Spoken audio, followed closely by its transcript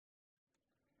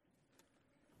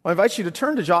I invite you to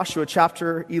turn to Joshua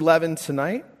chapter 11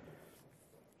 tonight.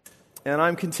 And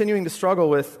I'm continuing to struggle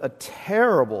with a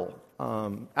terrible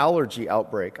allergy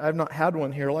outbreak. I've not had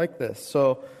one here like this.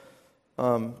 So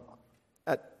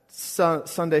at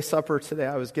Sunday supper today,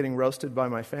 I was getting roasted by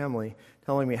my family,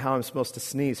 telling me how I'm supposed to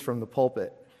sneeze from the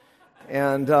pulpit.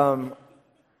 And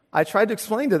I tried to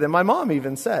explain to them. My mom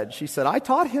even said, she said, I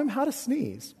taught him how to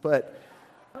sneeze. But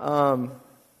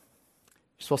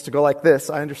you're supposed to go like this.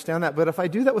 I understand that. But if I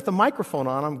do that with the microphone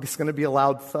on, I'm just going to be a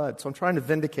loud thud. So I'm trying to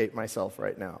vindicate myself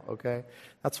right now, okay?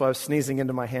 That's why I was sneezing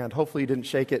into my hand. Hopefully you didn't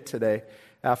shake it today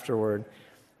afterward.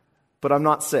 But I'm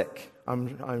not sick.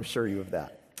 I'm sure you of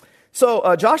that.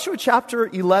 So Joshua chapter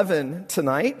 11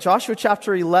 tonight. Joshua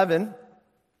chapter 11.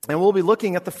 And we'll be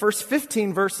looking at the first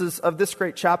 15 verses of this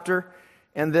great chapter.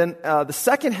 And then the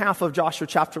second half of Joshua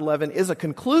chapter 11 is a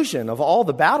conclusion of all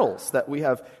the battles that we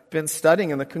have been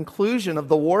studying and the conclusion of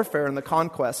the warfare and the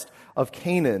conquest of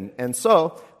Canaan. And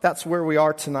so that's where we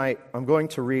are tonight. I'm going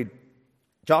to read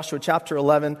Joshua chapter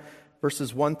 11,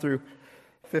 verses 1 through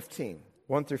 15.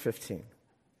 1 through 15.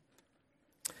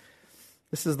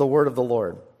 This is the word of the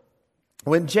Lord.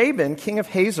 When Jabin, king of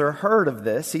Hazor, heard of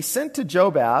this, he sent to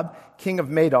Jobab, king of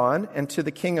Madon, and to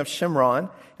the king of Shimron,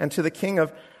 and to the king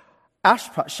of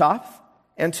Ashpashaph,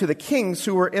 and to the kings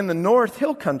who were in the north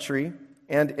hill country,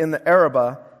 and in the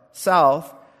Arabah,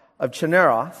 south of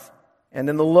Chinneroth, and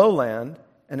in the lowland,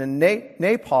 and in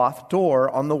Napoth Dor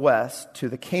on the west, to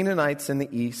the Canaanites in the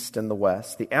east and the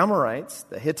west, the Amorites,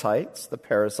 the Hittites, the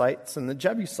Perizzites, and the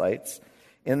Jebusites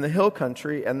in the hill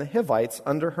country, and the Hivites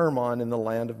under Hermon in the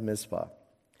land of Mizpah.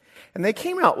 And they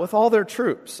came out with all their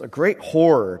troops, a great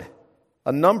horde,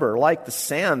 a number like the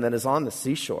sand that is on the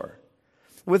seashore,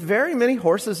 with very many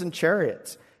horses and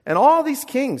chariots. And all these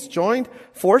kings joined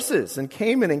forces and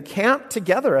came and encamped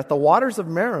together at the waters of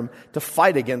Merom to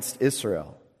fight against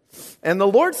Israel. And the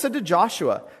Lord said to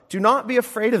Joshua, do not be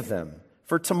afraid of them,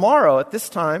 for tomorrow at this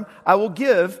time I will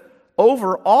give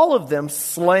over all of them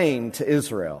slain to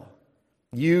Israel.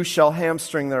 You shall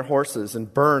hamstring their horses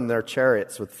and burn their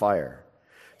chariots with fire.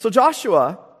 So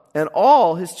Joshua and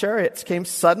all his chariots came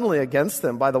suddenly against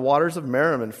them by the waters of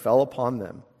Merom and fell upon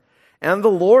them. And the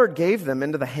Lord gave them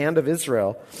into the hand of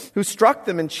Israel, who struck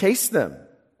them and chased them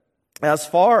as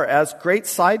far as Great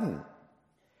Sidon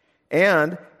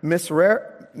and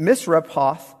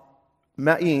Misrephoth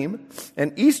Maim,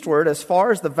 and eastward as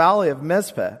far as the valley of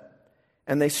Mezpeh.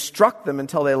 And they struck them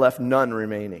until they left none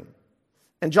remaining.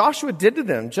 And Joshua did to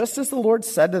them just as the Lord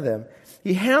said to them.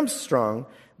 He hamstrung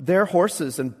their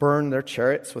horses and burned their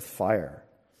chariots with fire.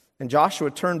 And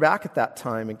Joshua turned back at that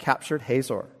time and captured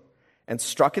Hazor, and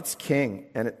struck its king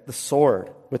and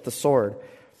with the sword.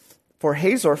 For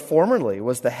Hazor formerly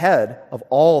was the head of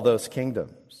all those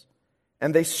kingdoms.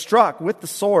 And they struck with the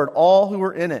sword all who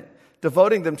were in it,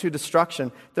 devoting them to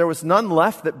destruction. There was none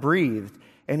left that breathed,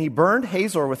 and he burned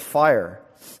Hazor with fire.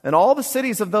 And all the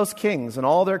cities of those kings and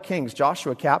all their kings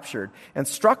Joshua captured, and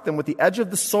struck them with the edge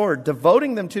of the sword,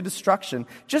 devoting them to destruction,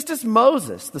 just as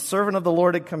Moses, the servant of the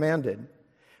Lord, had commanded.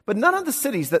 But none of the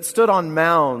cities that stood on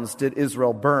mounds did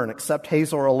Israel burn, except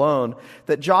Hazor alone,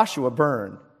 that Joshua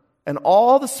burned. And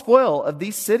all the spoil of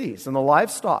these cities and the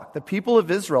livestock the people of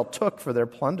Israel took for their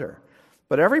plunder.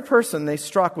 But every person they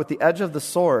struck with the edge of the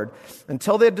sword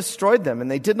until they had destroyed them, and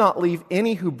they did not leave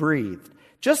any who breathed.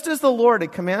 Just as the Lord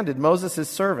had commanded Moses his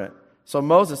servant, so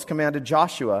Moses commanded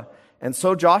Joshua, and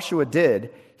so Joshua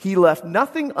did. He left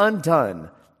nothing undone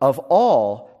of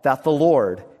all that the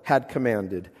Lord had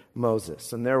commanded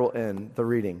Moses. And there will end the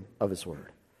reading of his word.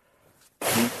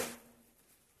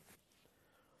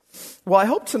 Well, I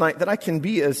hope tonight that I can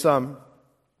be as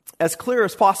clear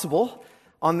as possible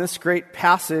on this great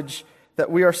passage that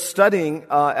we are studying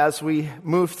as we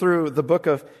move through the book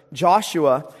of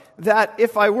Joshua, that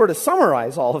if I were to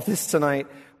summarize all of this tonight,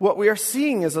 what we are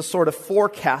seeing is a sort of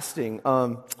forecasting,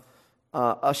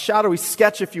 a shadowy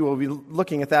sketch, if you will. We'll be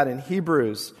looking at that in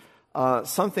Hebrews.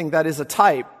 Something that is a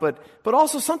type, but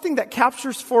also something that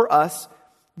captures for us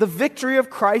the victory of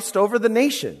Christ over the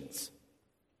nations,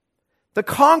 the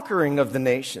conquering of the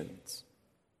nations,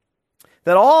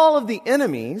 that all of the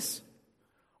enemies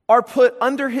are put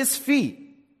under his feet.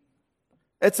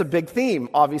 It's a big theme,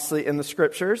 obviously, in the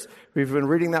scriptures. We've been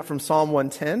reading that from Psalm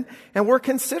 110, and we're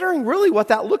considering really what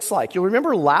that looks like. You'll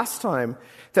remember last time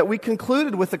that we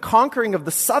concluded with the conquering of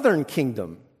the southern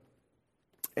kingdom.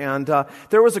 And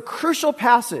there was a crucial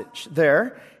passage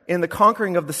there in the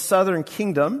conquering of the southern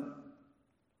kingdom.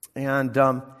 And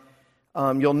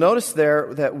you'll notice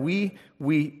there that we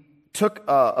took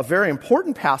a very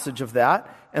important passage of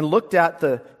that and looked at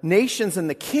the nations and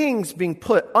the kings being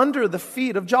put under the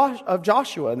feet of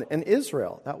Joshua and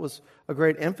Israel. That was a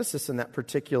great emphasis in that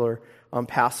particular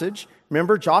passage.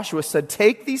 Remember, Joshua said,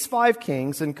 take these 5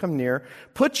 kings and come near.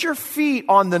 Put your feet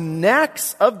on the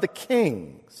necks of the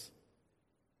kings.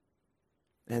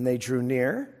 And they drew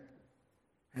near,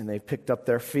 and they picked up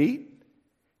their feet,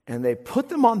 and they put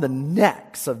them on the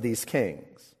necks of these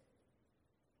kings.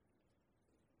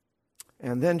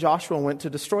 And then Joshua went to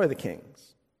destroy the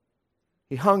kings.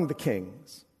 He hung the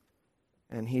kings,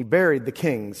 and he buried the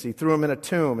kings. He threw them in a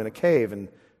tomb, in a cave, and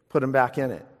put them back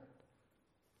in it.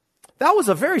 That was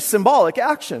a very symbolic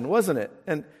action, wasn't it?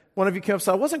 And one of you came up and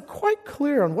said, I wasn't quite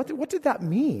clear on what did that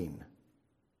mean.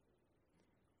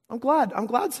 I'm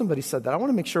glad somebody said that. I want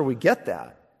to make sure we get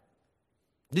that.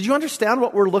 Did you understand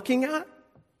what we're looking at?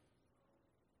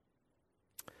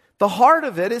 The heart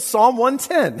of it is Psalm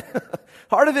 110.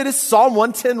 Heart of it is Psalm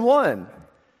 110:1.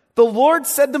 The Lord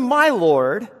said to my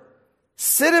Lord,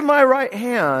 sit at my right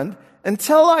hand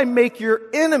until I make your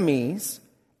enemies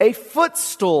a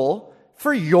footstool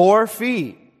for your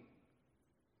feet.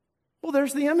 Well,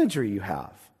 there's the imagery you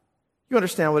have. You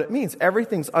understand what it means.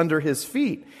 Everything's under his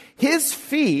feet. His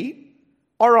feet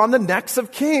are on the necks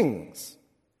of kings.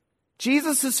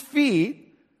 Jesus'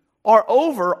 feet are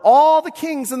over all the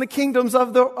kings and the kingdoms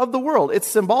of the world. It's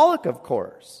symbolic, of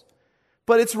course,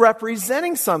 but it's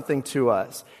representing something to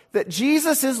us, that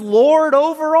Jesus is Lord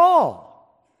over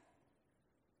all.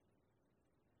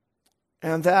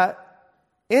 And that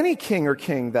any king or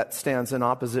king that stands in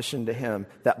opposition to him,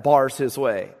 that bars his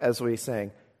way, as we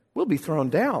sang, will be thrown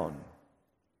down.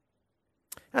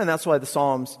 And that's why the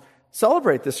Psalms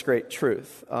celebrate this great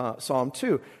truth. Psalm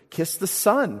 2, kiss the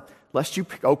Son, lest you,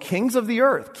 O kings of the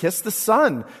earth, kiss the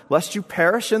Son, lest you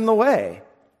perish in the way.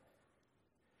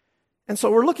 And so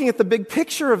we're looking at the big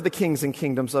picture of the kings and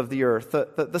kingdoms of the earth,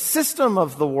 the system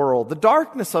of the world, the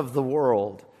darkness of the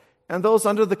world, and those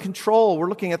under the control. We're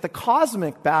looking at the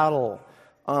cosmic battle,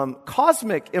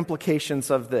 cosmic implications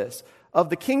of this, of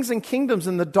the kings and kingdoms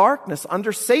in the darkness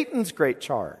under Satan's great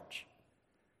charge,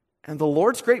 and the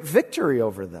Lord's great victory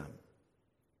over them.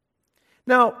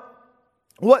 Now,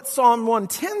 what Psalm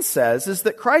 110 says is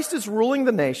that Christ is ruling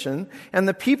the nation and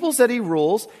the peoples that he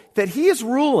rules, that he is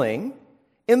ruling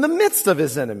in the midst of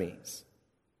his enemies,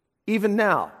 even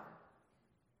now,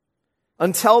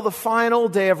 until the final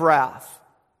day of wrath.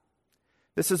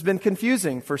 This has been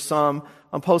confusing for some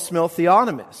post-mill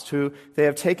theonomists who they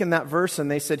have taken that verse and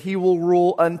they said he will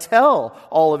rule until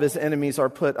all of his enemies are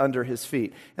put under his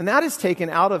feet. And that is taken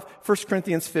out of 1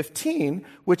 Corinthians 15,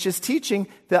 which is teaching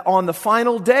that on the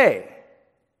final day,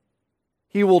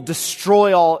 he will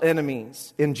destroy all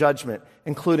enemies in judgment,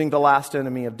 including the last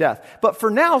enemy of death. But for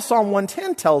now, Psalm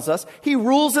 110 tells us he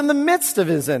rules in the midst of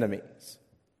his enemies.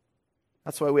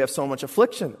 That's why we have so much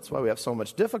affliction. That's why we have so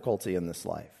much difficulty in this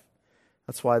life.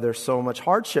 That's why there's so much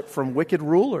hardship from wicked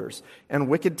rulers and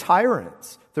wicked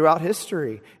tyrants throughout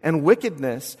history, and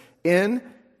wickedness in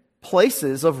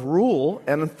places of rule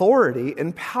and authority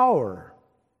and power.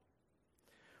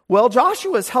 Well,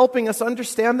 Joshua is helping us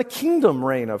understand the kingdom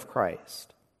reign of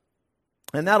Christ.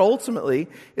 And that ultimately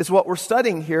is what we're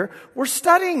studying here. We're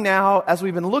studying now, as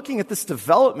we've been looking at this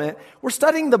development, we're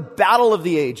studying the battle of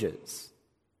the ages.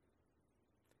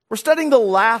 We're studying the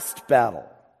last battle.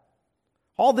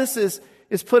 All this is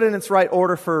put in its right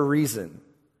order for a reason.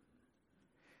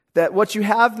 That what you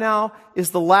have now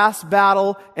is the last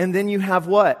battle, and then you have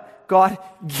what? God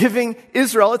giving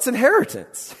Israel its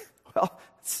inheritance. Well,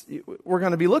 we're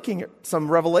going to be looking at some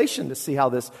revelation to see how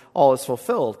this all is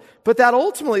fulfilled. But that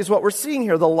ultimately is what we're seeing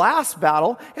here, the last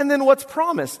battle, and then what's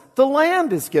promised. The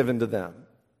land is given to them.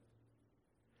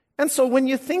 And so when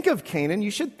you think of Canaan,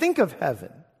 you should think of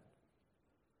heaven.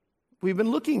 We've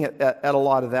been looking at a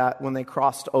lot of that when they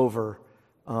crossed over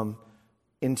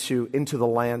into the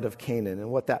land of Canaan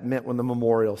and what that meant when the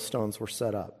memorial stones were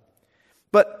set up.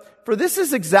 But for this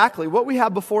is exactly what we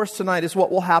have before us tonight is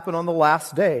what will happen on the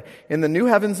last day in the new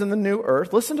heavens and the new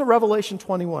earth. Listen to Revelation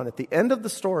 21 at the end of the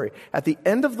story, at the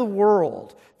end of the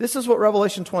world. This is what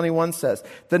Revelation 21 says.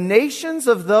 The nations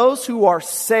of those who are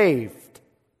saved,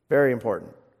 very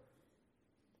important,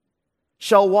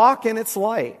 shall walk in its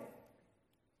light.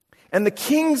 And the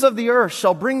kings of the earth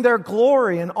shall bring their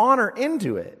glory and honor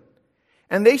into it.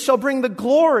 And they shall bring the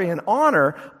glory and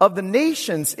honor of the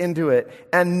nations into it.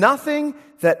 And nothing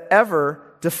that ever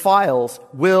defiles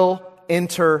will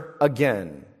enter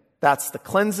again. That's the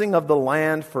cleansing of the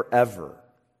land forever.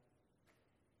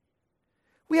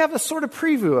 We have a sort of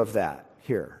preview of that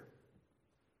here.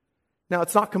 Now,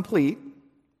 it's not complete.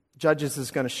 Judges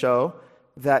is going to show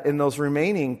that in those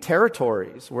remaining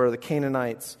territories where the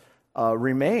Canaanites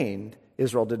remained,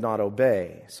 Israel did not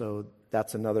obey. So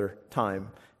that's another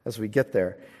time as we get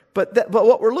there. But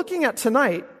what we're looking at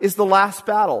tonight is the last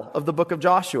battle of the book of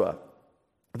Joshua.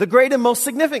 The great and most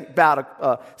significant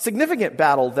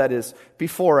battle that is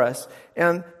before us.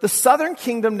 And the southern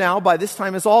kingdom now, by this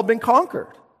time, has all been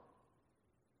conquered.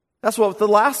 That's what the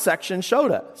last section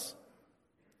showed us.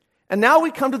 And now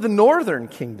we come to the northern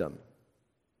kingdom.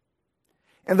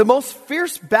 And the most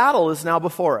fierce battle is now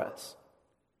before us.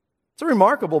 It's a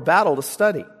remarkable battle to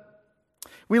study.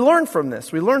 We learn from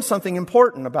this. We learn something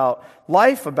important about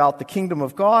life, about the kingdom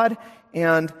of God,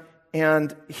 and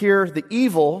here the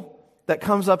evil that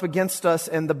comes up against us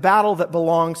and the battle that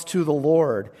belongs to the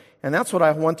Lord. And that's what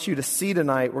I want you to see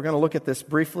tonight. We're going to look at this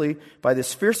briefly by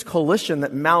this fierce coalition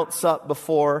that mounts up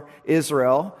before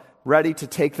Israel, ready to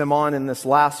take them on in this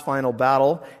last final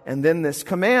battle, and then this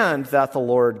command that the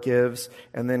Lord gives,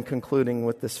 and then concluding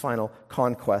with this final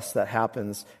conquest that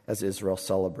happens as Israel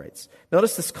celebrates.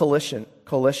 Notice this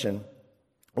coalition.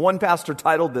 One pastor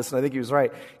titled this, and I think he was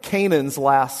right, Canaan's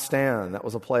Last Stand. That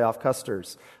was a play off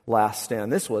Custer's Last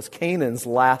Stand. This was Canaan's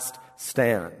last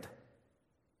stand.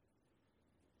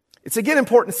 It's again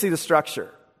important to see the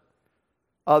structure.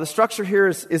 The structure here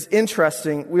is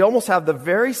interesting. We almost have the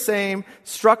very same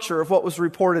structure of what was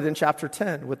reported in chapter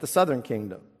 10 with the southern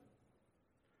kingdom.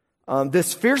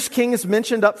 This fierce king is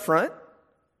mentioned up front.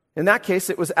 In that case,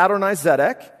 it was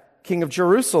Adonai-Zedek, king of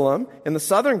Jerusalem, in the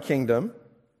southern kingdom.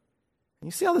 And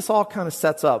you see how this all kind of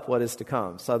sets up what is to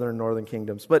come, southern and northern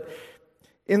kingdoms. But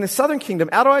in the southern kingdom,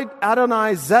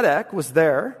 Adonai-Zedek was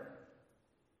there,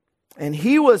 and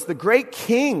he was the great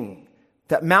king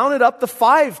that mounted up the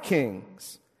 5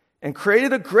 kings and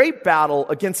created a great battle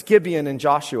against Gibeon and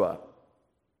Joshua.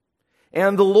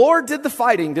 And the Lord did the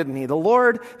fighting, didn't he? The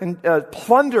Lord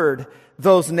plundered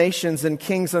those nations and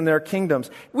kings and their kingdoms.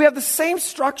 We have the same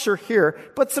structure here,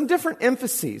 but some different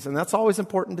emphases. And that's always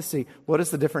important to see. What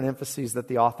is the different emphases that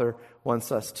the author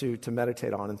wants us to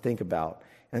meditate on and think about?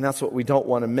 And that's what we don't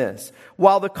want to miss.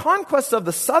 While the conquest of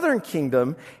the southern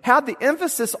kingdom had the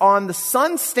emphasis on the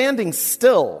sun standing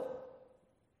still,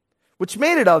 which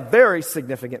made it a very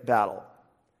significant battle.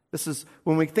 This is,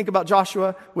 when we think about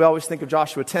Joshua, we always think of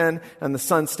Joshua 10 and the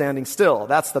sun standing still.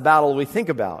 That's the battle we think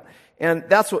about. And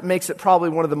that's what makes it probably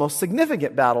one of the most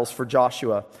significant battles for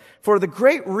Joshua. For the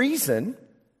great reason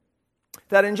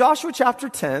that in Joshua chapter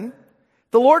 10,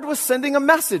 the Lord was sending a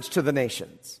message to the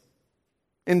nations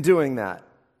in doing that.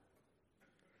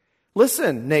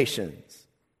 Listen, nations,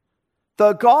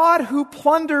 the God who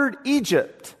plundered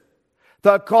Egypt,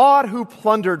 the God who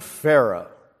plundered Pharaoh,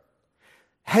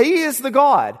 he is the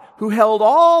God who held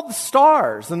all the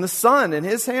stars and the sun in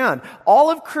his hand, all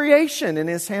of creation in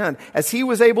his hand, as he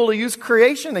was able to use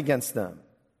creation against them.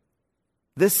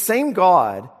 This same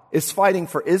God is fighting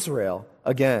for Israel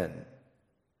again.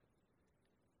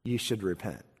 You should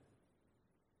repent.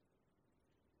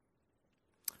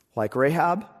 Like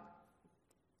Rahab,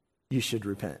 you should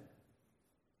repent.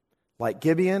 Like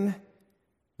Gibeon,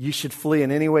 you should flee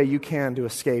in any way you can to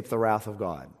escape the wrath of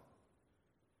God.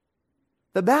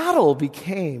 The battle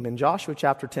became, in Joshua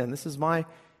chapter 10, this is my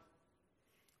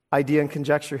idea and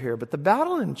conjecture here, but the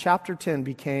battle in chapter 10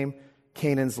 became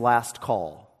Canaan's last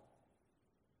call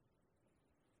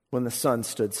when the sun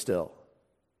stood still.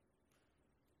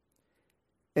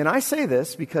 And I say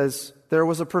this because there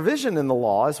was a provision in the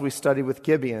law, as we studied with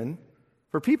Gibeon,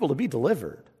 for people to be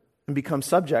delivered and become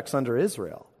subjects under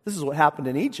Israel. This is what happened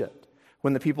in Egypt.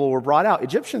 When the people were brought out,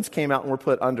 Egyptians came out and were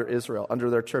put under Israel,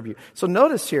 under their tribute. So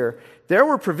notice here, there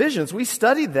were provisions. We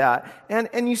studied that.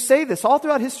 And you say this all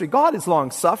throughout history. God is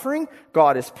long-suffering.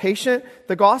 God is patient.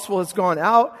 The gospel has gone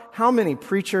out. How many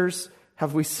preachers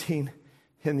have we seen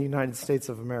in the United States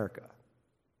of America?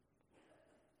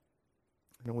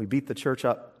 And we beat the church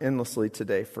up endlessly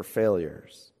today for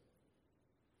failures.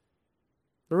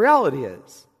 The reality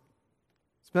is,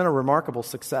 it's been a remarkable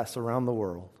success around the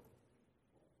world.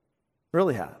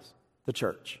 Really has, the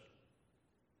church.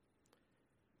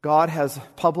 God has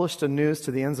published a news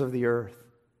to the ends of the earth.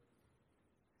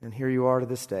 And here you are to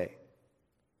this day.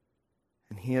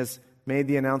 And he has made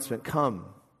the announcement, come,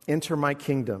 enter my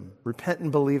kingdom, repent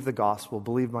and believe the gospel,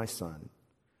 believe my son.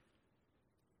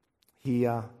 He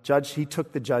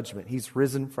took the judgment. He's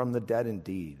risen from the dead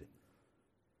indeed.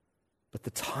 But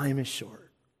the time is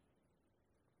short.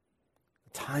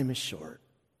 The time is short.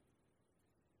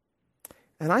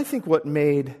 And I think what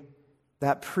made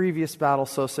that previous battle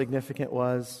so significant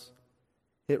was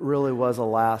it really was a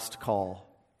last call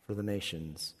for the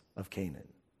nations of Canaan.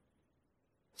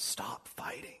 Stop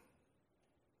fighting.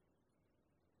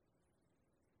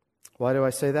 Why do I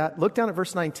say that? Look down at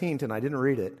verse 19 tonight. I didn't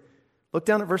read it. Look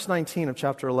down at verse 19 of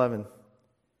chapter 11.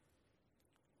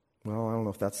 Well, I don't know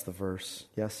if that's the verse.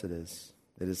 Yes, it is.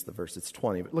 It is the verse. It's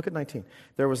 20. But look at 19.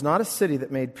 There was not a city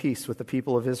that made peace with the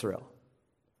people of Israel,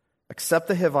 except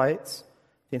the Hivites,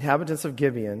 the inhabitants of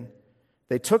Gibeon.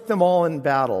 They took them all in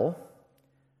battle,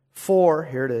 for,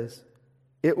 here it is,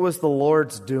 it was the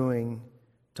Lord's doing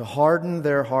to harden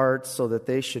their hearts so that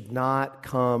they should not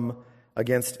come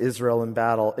against Israel in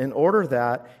battle, in order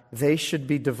that they should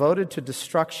be devoted to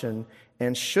destruction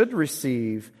and should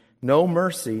receive no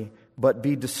mercy, but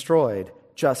be destroyed,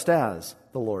 just as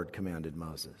the Lord commanded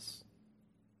Moses.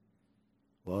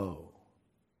 Whoa.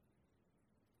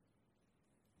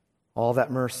 All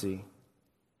that mercy,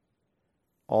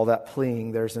 all that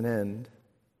pleading, there's an end.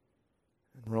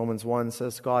 And Romans 1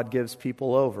 says God gives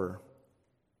people over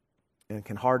and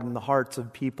can harden the hearts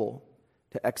of people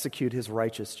to execute his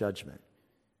righteous judgment.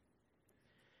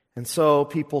 And so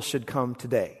people should come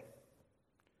today.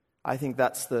 I think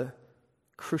that's the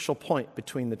crucial point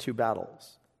between the two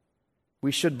battles.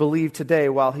 We should believe today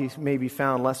while he may be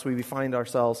found, lest we find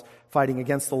ourselves fighting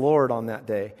against the Lord on that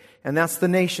day. And that's the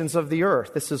nations of the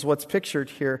earth. This is what's pictured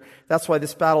here. That's why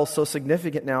this battle is so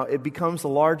significant now. It becomes the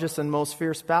largest and most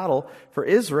fierce battle for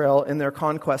Israel in their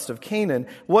conquest of Canaan.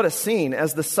 What a scene.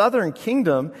 As the southern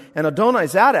kingdom and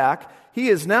Adonizedek, he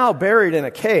is now buried in a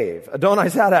cave.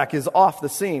 Adonizedek is off the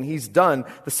scene. He's done.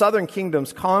 The southern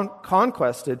kingdom's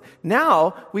conquested.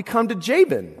 Now we come to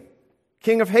Jabin,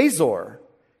 king of Hazor.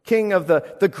 King of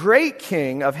the great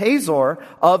king of Hazor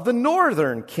of the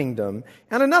northern kingdom.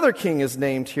 And another king is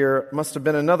named here, must have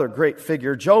been another great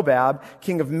figure, Jobab,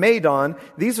 king of Madon.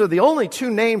 These are the only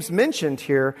two names mentioned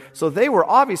here, so they were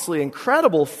obviously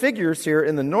incredible figures here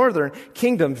in the northern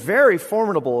kingdom, very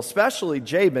formidable, especially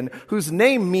Jabin, whose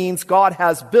name means God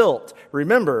has built.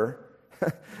 Remember,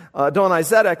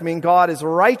 Adonizedek means God is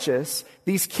righteous.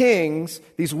 These kings,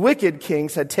 these wicked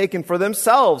kings, had taken for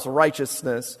themselves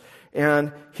righteousness.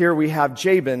 And here we have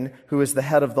Jabin, who is the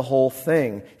head of the whole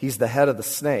thing. He's the head of the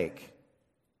snake.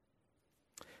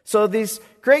 So these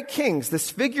great kings, this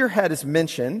figurehead is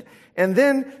mentioned, and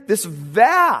then this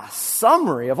vast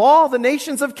summary of all the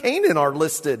nations of Canaan are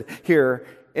listed here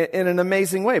in an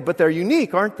amazing way. But they're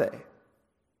unique, aren't they?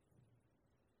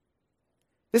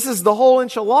 This is the whole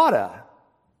enchilada.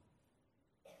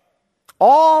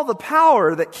 All the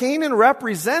power that Canaan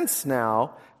represents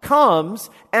now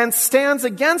comes and stands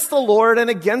against the Lord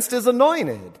and against his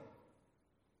anointed.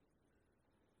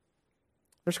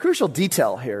 There's crucial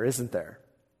detail here, isn't there?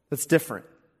 That's different.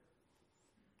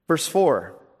 Verse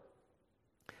 4.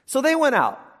 So they went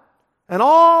out, and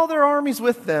all their armies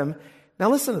with them.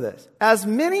 Now listen to this. As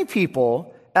many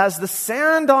people as the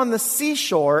sand on the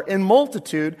seashore in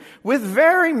multitude, with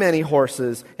very many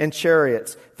horses and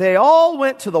chariots. They all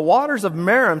went to the waters of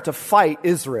Merom to fight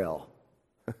Israel.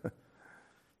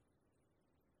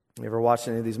 You ever watched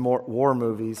any of these war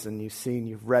movies and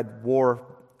you've read war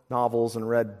novels and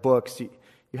read books, you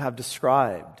have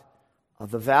described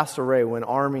the vast array when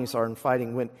armies are in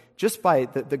fighting, when just by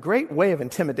the great way of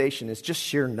intimidation is just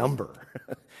sheer number.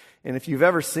 And if you've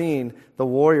ever seen the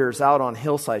warriors out on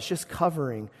hillsides just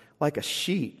covering like a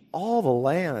sheet all the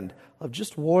land of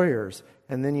just warriors,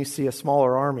 and then you see a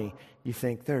smaller army, you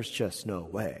think there's just no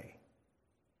way.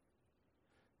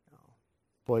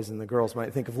 Boys and the girls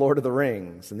might think of Lord of the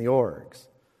Rings and the orcs.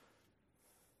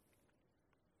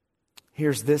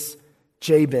 Here's this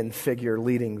Jabin figure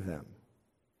leading them.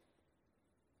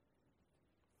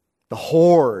 The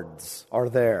hordes are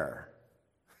there.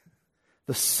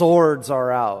 The swords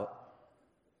are out.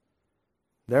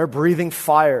 They're breathing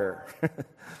fire.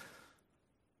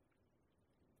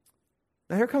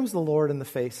 Now here comes the Lord in the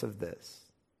face of this.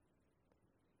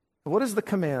 What is the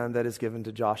command that is given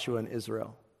to Joshua and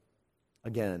Israel?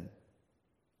 Again,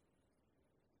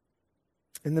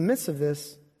 in the midst of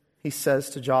this, he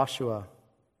says to Joshua,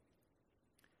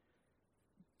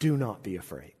 do not be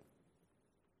afraid.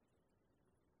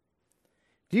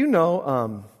 Do you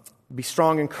know, be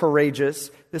strong and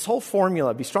courageous, this whole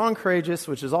formula, be strong and courageous,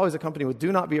 which is always accompanied with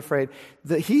do not be afraid,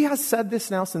 that he has said this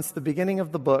now since the beginning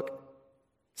of the book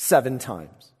 7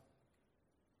 times.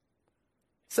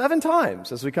 7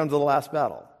 times as we come to the last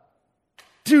battle.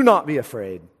 Do not be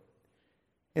afraid.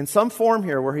 In some form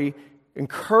here where he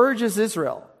encourages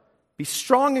Israel, be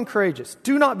strong and courageous.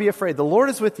 Do not be afraid. The Lord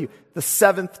is with you. The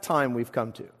 7th time we've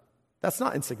come to. That's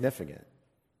not insignificant.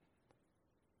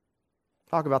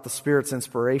 Talk about the Spirit's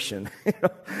inspiration.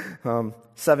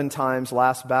 7 times,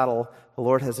 last battle, the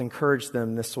Lord has encouraged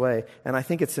them this way. And I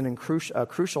think it's a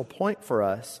crucial point for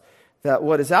us that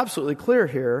what is absolutely clear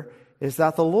here is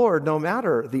that the Lord, no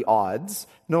matter the odds,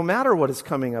 no matter what is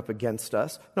coming up against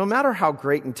us, no matter how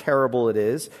great and terrible it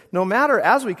is, no matter,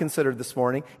 as we considered this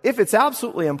morning, if it's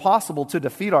absolutely impossible to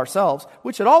defeat ourselves,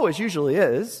 which it always usually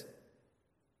is,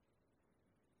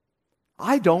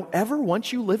 I don't ever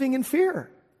want you living in fear.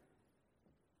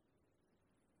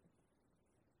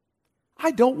 I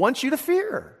don't want you to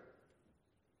fear.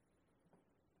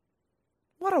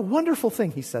 What a wonderful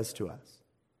thing he says to us.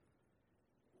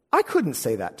 I couldn't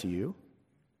say that to you.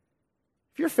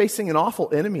 If you're facing an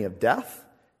awful enemy of death,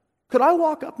 could I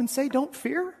walk up and say, don't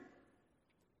fear?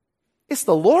 It's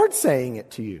the Lord saying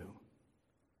it to you.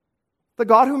 The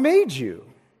God who made you.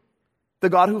 The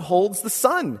God who holds the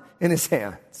sun in his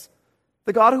hands.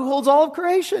 The God who holds all of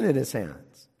creation in his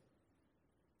hands.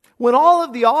 When all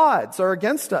of the odds are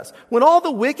against us, when all the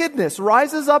wickedness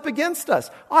rises up against us,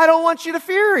 I don't want you to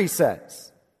fear, he says.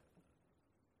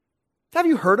 Have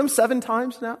you heard him 7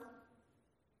 times now?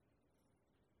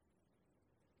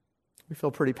 We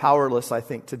feel pretty powerless, I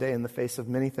think, today in the face of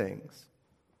many things.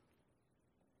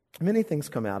 Many things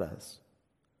come at us.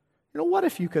 What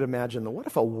if you could imagine what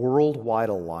if a worldwide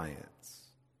alliance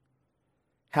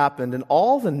happened and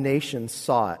all the nations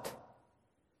sought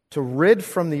to rid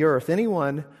from the earth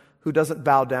anyone who doesn't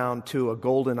bow down to a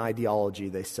golden ideology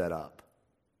they set up?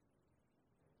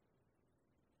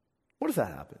 What if that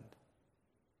happened?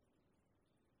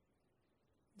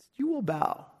 You will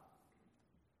bow.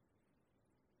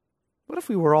 What if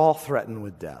we were all threatened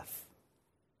with death?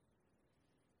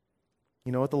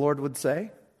 You know what the Lord would say?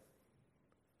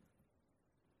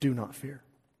 Do not fear.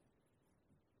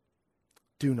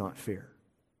 Do not fear.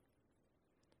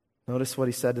 Notice what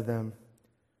he said to them,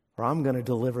 for I'm going to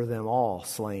deliver them all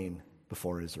slain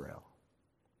before Israel.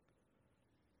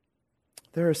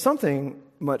 There is something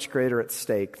much greater at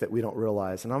stake that we don't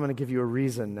realize, and I'm going to give you a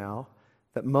reason now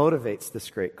that motivates this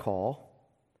great call.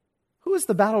 Who is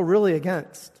the battle really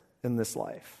against in this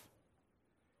life?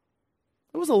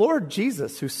 It was the Lord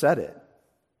Jesus who said it.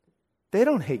 They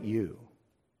don't hate you.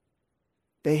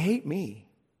 They hate me.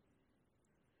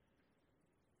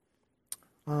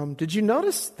 Did you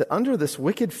notice that under this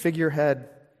wicked figurehead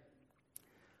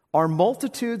are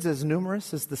multitudes as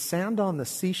numerous as the sand on the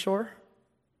seashore?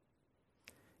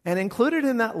 And included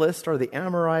in that list are the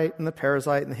Amorite and the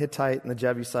Perizzite and the Hittite and the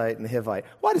Jebusite and the Hivite.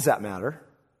 Why does that matter?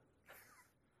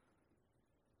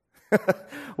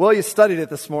 Well, you studied it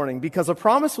this morning because a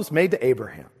promise was made to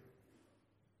Abraham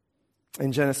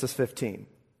in Genesis 15.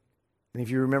 And if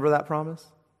you remember that promise?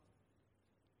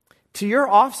 To your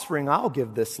offspring I'll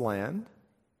give this land.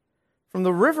 From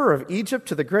the river of Egypt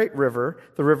to the great river,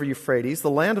 the river Euphrates, the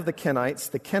land of the Kenites,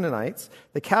 the Canaanites,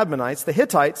 the Cadmonites, the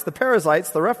Hittites, the Perizzites,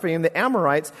 the Rephaim, the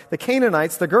Amorites, the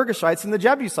Canaanites, the Girgashites, and the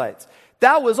Jebusites.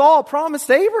 That was all promised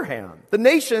to Abraham, the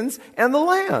nations and the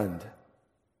land.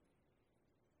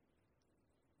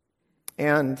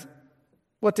 And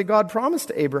what did God promise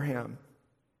to Abraham?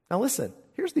 Now listen,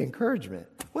 here's the encouragement.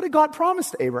 What did God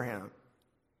promise to Abraham?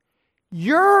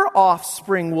 Your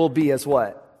offspring will be as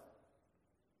what?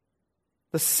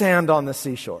 The sand on the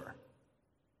seashore.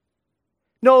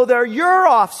 No, they're your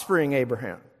offspring,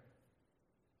 Abraham.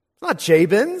 It's not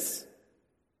Jabin's.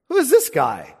 Who is this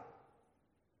guy?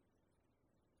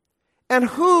 And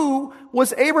who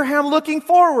was Abraham looking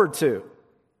forward to?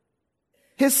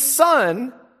 His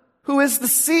son, who is the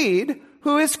seed,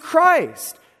 who is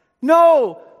Christ.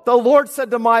 No, the Lord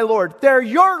said to my Lord, they're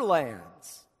your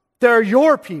lands. They're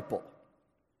your people.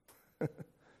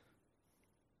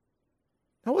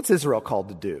 Now, what's Israel called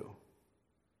to do?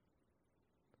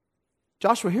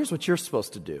 Joshua, here's what you're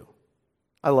supposed to do.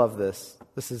 I love this.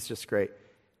 This is just great.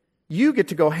 You get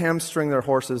to go hamstring their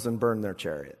horses and burn their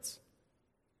chariots.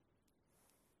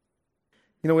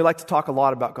 We like to talk a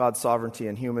lot about God's sovereignty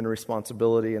and human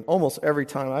responsibility, and almost every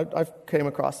time, I've came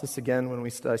across this again when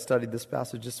I studied this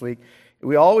passage this week,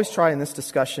 we always try in this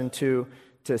discussion to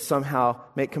somehow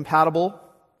make compatible,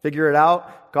 figure it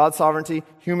out, God's sovereignty,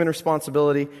 human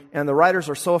responsibility, and the writers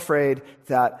are so afraid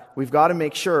that we've got to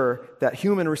make sure that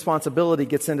human responsibility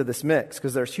gets into this mix,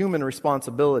 because there's human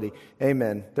responsibility.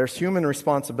 Amen. There's human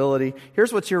responsibility.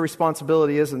 Here's what your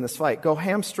responsibility is in this fight. Go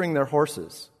hamstring their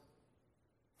horses.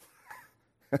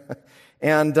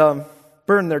 and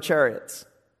burn their chariots.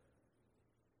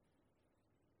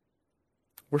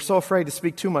 We're so afraid to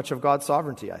speak too much of God's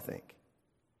sovereignty, I think.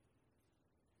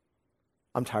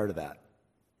 I'm tired of that.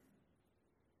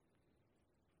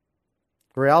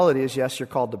 The reality is, yes, you're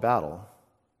called to battle.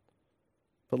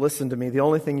 But listen to me, the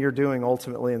only thing you're doing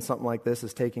ultimately in something like this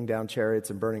is taking down chariots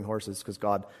and burning horses because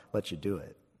God lets you do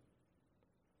it.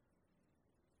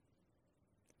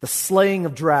 The slaying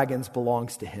of dragons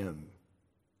belongs to Him.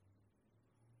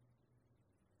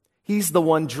 He's the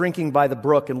one drinking by the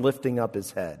brook and lifting up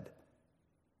his head.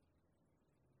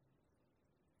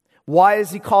 Why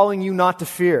is he calling you not to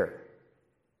fear?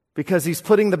 Because he's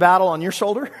putting the battle on your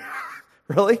shoulder?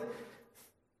 Really?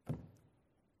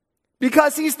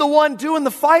 Because he's the one doing the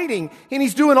fighting and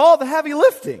he's doing all the heavy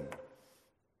lifting.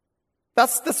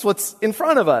 That's what's in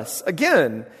front of us.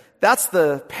 Again, that's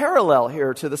the parallel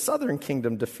here to the southern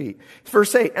kingdom defeat.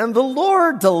 Verse 8, and the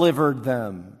Lord delivered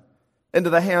them into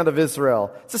the hand of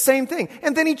Israel. It's the same thing.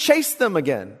 And then he chased them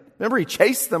again. Remember, he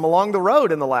chased them along the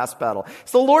road in the last battle.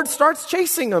 So the Lord starts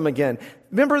chasing them again.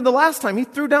 Remember the last time he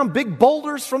threw down big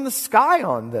boulders from the sky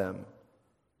on them.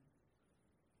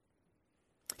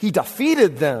 He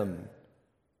defeated them.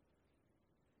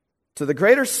 To the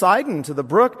greater Sidon, to the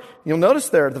brook, you'll notice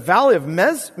there, the valley of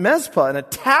Mezpah, and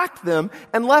attacked them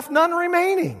and left none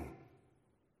remaining.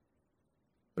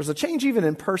 There's a change even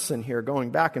in person here, going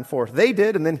back and forth. They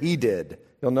did, and then he did.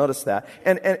 You'll notice that.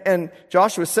 And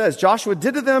Joshua says, Joshua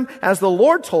did to them as the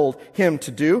Lord told him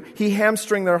to do. He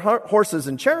hamstringed their horses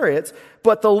and chariots,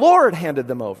 but the Lord handed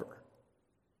them over.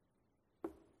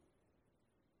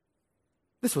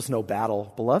 This was no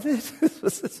battle, beloved.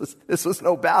 This was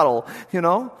no battle, you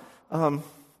know.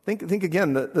 Think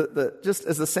again, just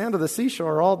as the sand of the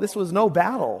seashore, this was no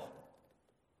battle.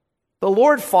 The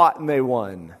Lord fought and they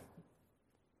won.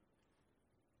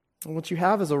 And what you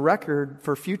have is a record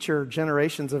for future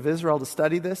generations of Israel to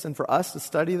study this and for us to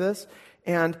study this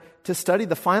and to study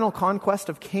the final conquest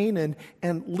of Canaan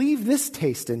and leave this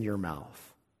taste in your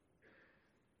mouth.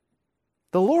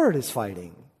 The Lord is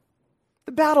fighting.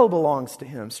 The battle belongs to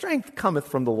him. Strength cometh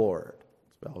from the Lord.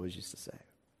 That's what I always used to say.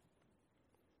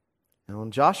 Now in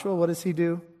Joshua, what does he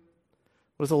do?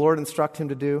 What does the Lord instruct him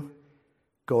to do?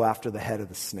 Go after the head of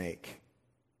the snake.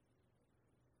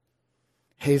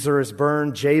 Hazor is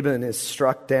burned. Jabin is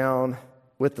struck down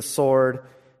with the sword.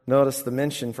 Notice the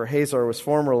mention for Hazor was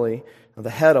formerly the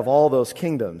head of all those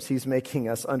kingdoms. He's making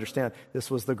us understand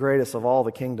this was the greatest of all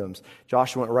the kingdoms.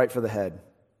 Joshua went right for the head.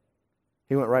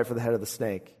 He went right for the head of the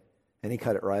snake, and he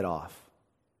cut it right off.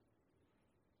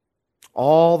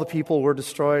 All the people were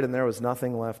destroyed, and there was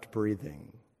nothing left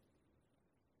breathing.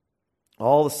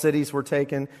 All the cities were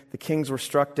taken. The kings were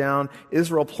struck down.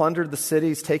 Israel plundered the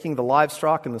cities, taking the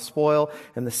livestock and the spoil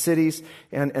and the cities.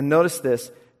 And notice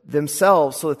this,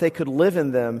 themselves, so that they could live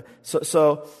in them.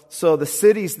 So the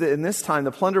cities, in this time,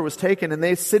 the plunder was taken, and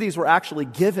these cities were actually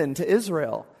given to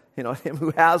Israel. You know, him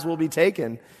who has will be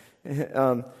taken.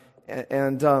 To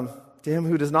him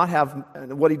who does not have,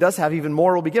 what he does have, even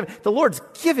more will be given. The Lord's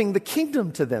giving the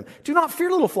kingdom to them. Do not fear,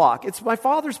 little flock. It's my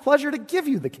Father's pleasure to give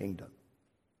you the kingdom.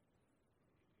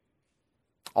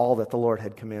 All that the Lord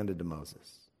had commanded to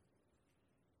Moses.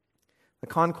 The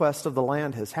conquest of the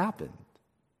land has happened.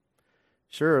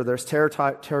 Sure, there's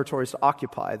territories to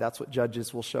occupy. That's what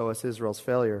Judges will show us Israel's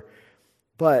failure.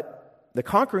 But the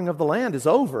conquering of the land is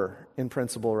over in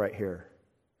principle right here.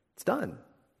 It's done.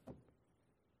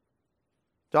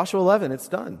 Joshua 11, it's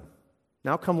done.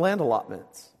 Now come land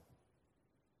allotments.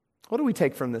 What do we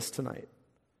take from this tonight?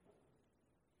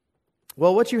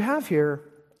 Well, what you have here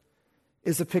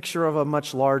is a picture of a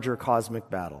much larger cosmic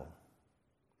battle.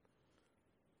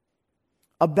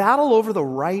 A battle over the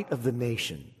right of the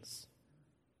nations.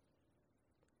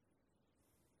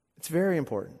 It's very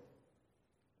important.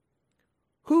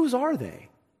 Whose are they?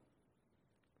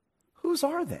 Whose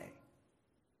are they?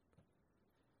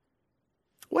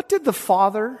 What did the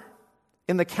Father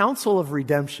in the council of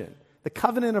redemption, the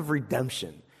covenant of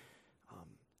redemption,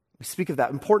 we speak of that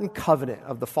important covenant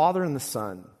of the Father and the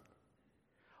Son.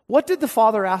 What did the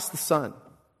Father ask the Son?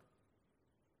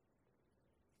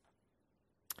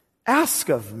 Ask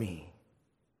of me,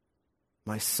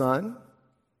 my Son,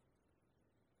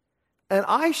 and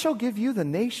I shall give you the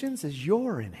nations as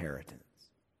your inheritance.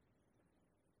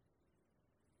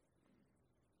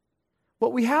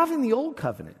 What we have in the Old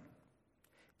Covenant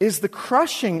is the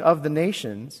crushing of the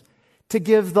nations to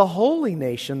give the holy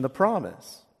nation the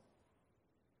promise,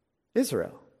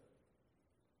 Israel.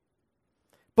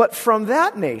 But from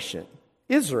that nation,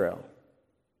 Israel,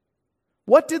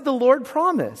 what did the Lord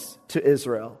promise to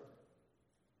Israel?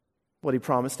 What he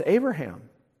promised to Abraham.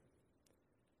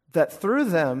 That through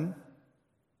them,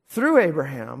 through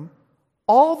Abraham,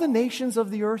 all the nations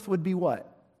of the earth would be what?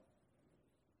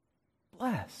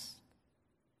 Blessed.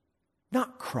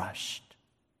 Not crushed.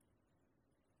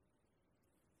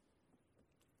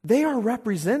 They are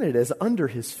represented as under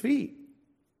his feet.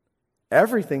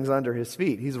 Everything's under his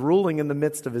feet. He's ruling in the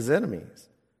midst of his enemies.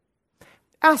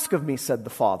 Ask of me, said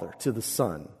the Father to the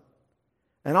Son,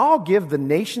 and I'll give the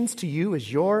nations to you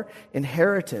as your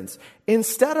inheritance,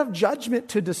 instead of judgment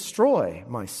to destroy,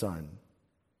 my son.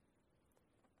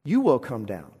 you will come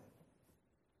down.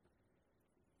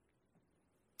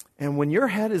 And when your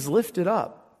head is lifted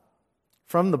up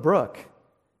from the brook,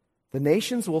 the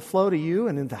nations will flow to you.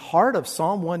 And in the heart of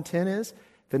Psalm 110 is,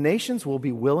 the nations will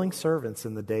be willing servants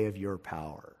in the day of your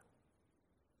power.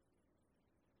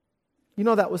 You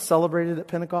know that was celebrated at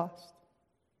Pentecost?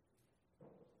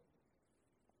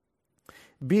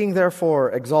 Being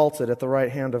therefore exalted at the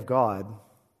right hand of God,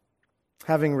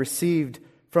 having received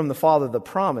from the Father the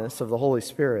promise of the Holy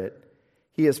Spirit,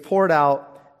 He has poured out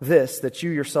this that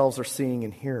you yourselves are seeing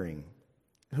and hearing.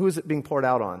 Who is it being poured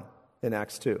out on in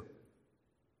Acts 2?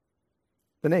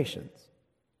 The nations.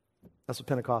 That's what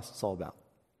Pentecost is all about.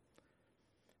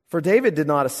 For David did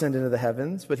not ascend into the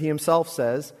heavens, but he himself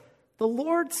says, the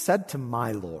Lord said to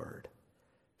my Lord,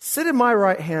 sit at my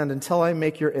right hand until I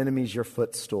make your enemies your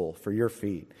footstool for your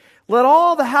feet. Let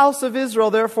all the house of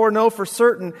Israel therefore know for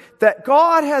certain that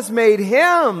God has made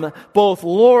him both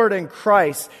Lord and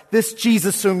Christ, this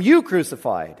Jesus whom you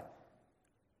crucified.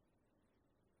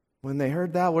 When they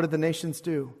heard that, what did the nations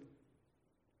do?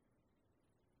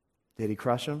 Did he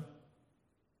crush them?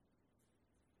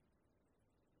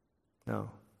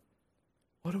 No.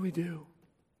 What do we do?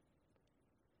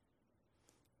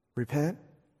 Repent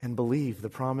and believe the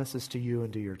promises to you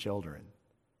and to your children.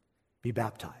 Be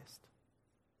baptized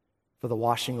for the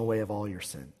washing away of all your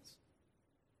sins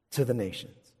to the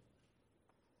nations.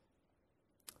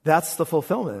 That's the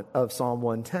fulfillment of Psalm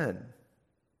 110.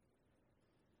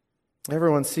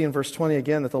 Everyone see in verse 20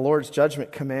 again that the Lord's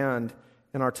judgment command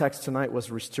in our text tonight was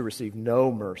to receive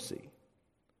no mercy.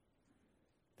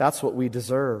 That's what we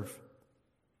deserve.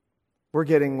 We're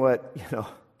getting what,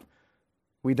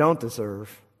 we don't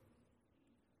deserve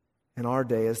in our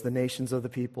day as the nations of the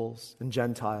peoples and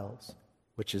Gentiles,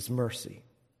 which is mercy.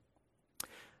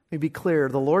 Let me be clear,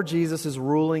 the Lord Jesus is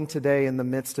ruling today in the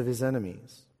midst of his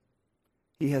enemies.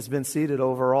 He has been seated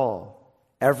over all.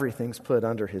 Everything's put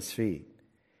under his feet.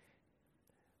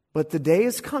 But the day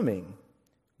is coming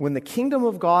when the kingdom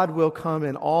of God will come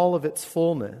in all of its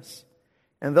fullness.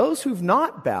 And those who've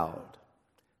not bowed,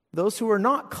 those who are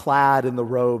not clad in the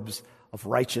robes of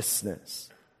righteousness,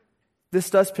 this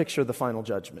does picture the final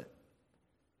judgment.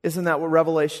 Isn't that what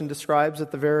Revelation describes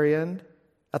at the very end?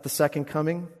 At the second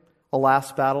coming? A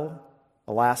last battle?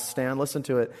 A last stand? Listen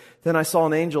to it. Then I saw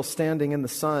an angel standing in the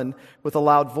sun with a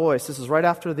loud voice. This is right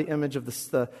after the image of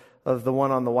the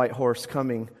one on the white horse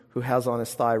coming, who has on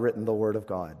his thigh written the word of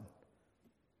God.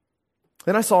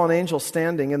 Then I saw an angel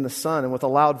standing in the sun, and with a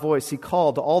loud voice he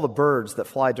called to all the birds that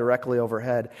fly directly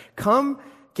overhead, come,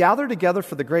 gather together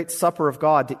for the great supper of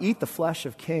God to eat the flesh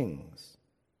of kings,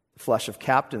 the flesh of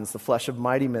captains, the flesh of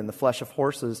mighty men, the flesh of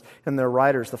horses and their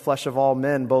riders, the flesh of all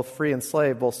men, both free and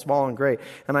slave, both small and great.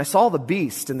 And I saw the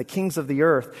beast and the kings of the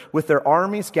earth with their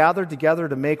armies gathered together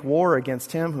to make war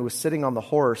against him who was sitting on the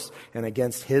horse and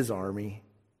against his army.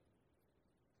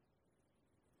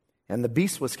 And the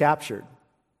beast was captured.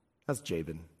 That's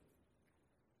Jabin.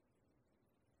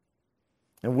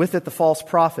 And with it the false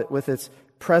prophet, with its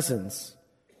presence,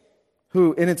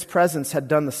 who in its presence had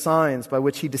done the signs by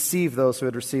which he deceived those who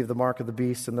had received the mark of the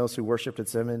beast and those who worshipped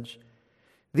its image.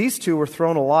 These two were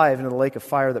thrown alive into the lake of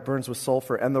fire that burns with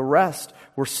sulfur, and the rest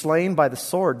were slain by the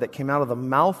sword that came out of the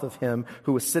mouth of him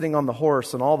who was sitting on the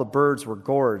horse, and all the birds were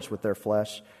gorged with their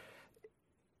flesh.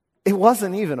 It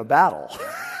wasn't even a battle.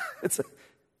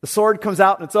 The sword comes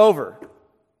out and it's over.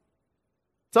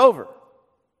 It's over.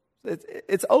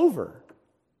 It's over.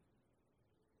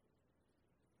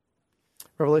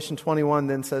 Revelation 21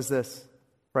 then says this,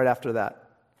 right after that.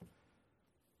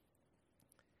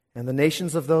 And the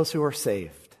nations of those who are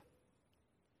saved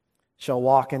shall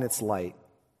walk in its light,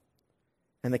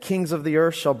 and the kings of the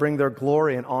earth shall bring their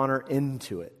glory and honor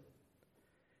into it.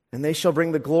 And they shall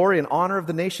bring the glory and honor of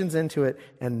the nations into it,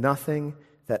 and nothing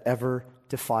that ever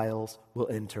defiles will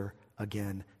enter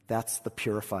again. That's the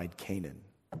purified Canaan.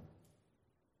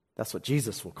 That's what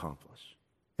Jesus will accomplish.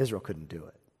 Israel couldn't do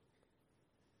it.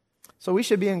 So we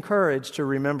should be encouraged to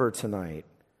remember tonight,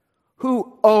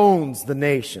 who owns the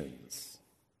nations?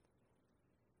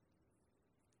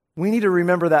 We need to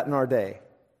remember that in our day.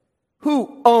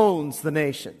 Who owns the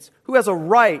nations? Who has a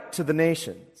right to the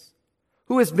nations?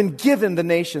 Who has been given the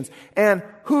nations? And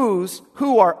who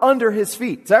are under his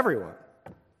feet? It's everyone.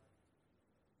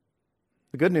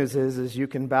 The good news is you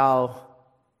can bow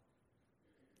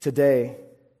today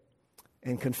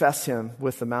and confess him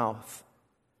with the mouth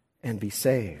and be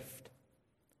saved.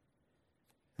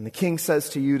 And the King says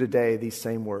to you today these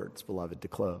same words, beloved, to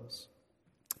close.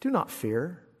 Do not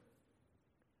fear.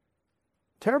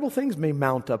 Terrible things may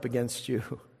mount up against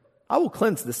you. I will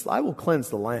cleanse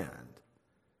the land.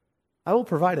 I will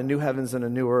provide a new heavens and a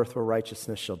new earth where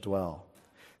righteousness shall dwell.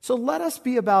 So let us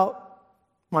be about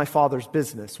my Father's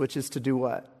business, which is to do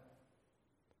what?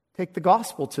 Take the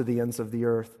gospel to the ends of the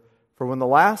earth. For when the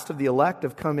last of the elect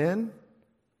have come in,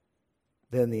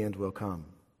 then the end will come.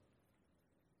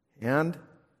 And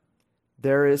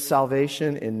there is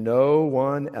salvation in no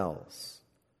one else,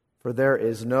 for there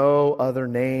is no other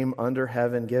name under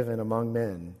heaven given among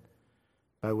men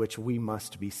by which we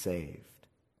must be saved.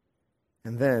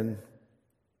 And then,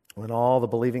 when all the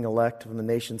believing elect from the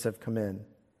nations have come in,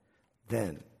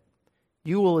 then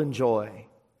you will enjoy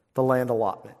the land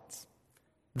allotments.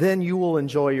 Then you will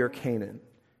enjoy your Canaan.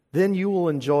 Then you will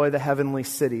enjoy the heavenly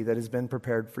city that has been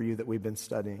prepared for you that we've been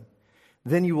studying.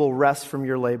 Then you will rest from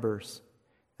your labors,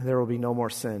 and there will be no more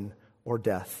sin or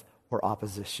death or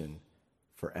opposition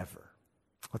forever.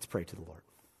 Let's pray to the Lord.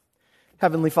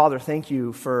 Heavenly Father, thank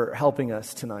you for helping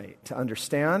us tonight to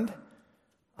understand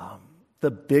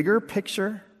the bigger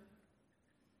picture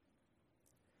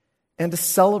and to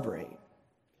celebrate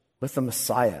with the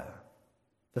Messiah,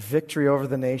 the victory over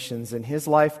the nations. In his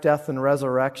life, death, and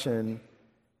resurrection,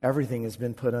 everything has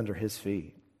been put under his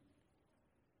feet.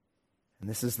 And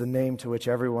this is the name to which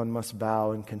everyone must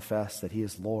bow and confess that he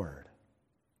is Lord.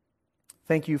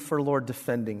 Thank you for, Lord,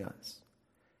 defending us.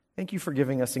 Thank you for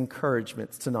giving us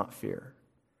encouragements to not fear.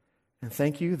 And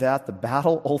thank you that the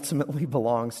battle ultimately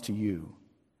belongs to you.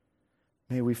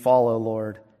 May we follow,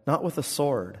 Lord, not with a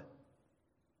sword,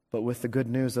 but with the good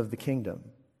news of the kingdom,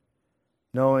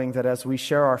 knowing that as we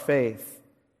share our faith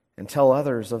and tell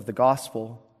others of the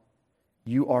gospel,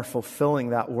 you are fulfilling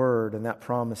that word and that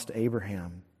promise to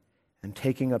Abraham and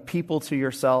taking a people to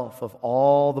yourself of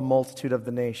all the multitude of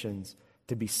the nations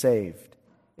to be saved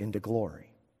into glory.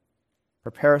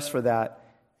 Prepare us for that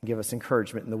and give us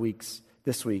encouragement in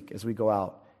this week as we go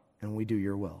out and we do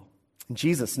your will. In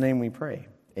Jesus' name we pray.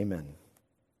 Amen.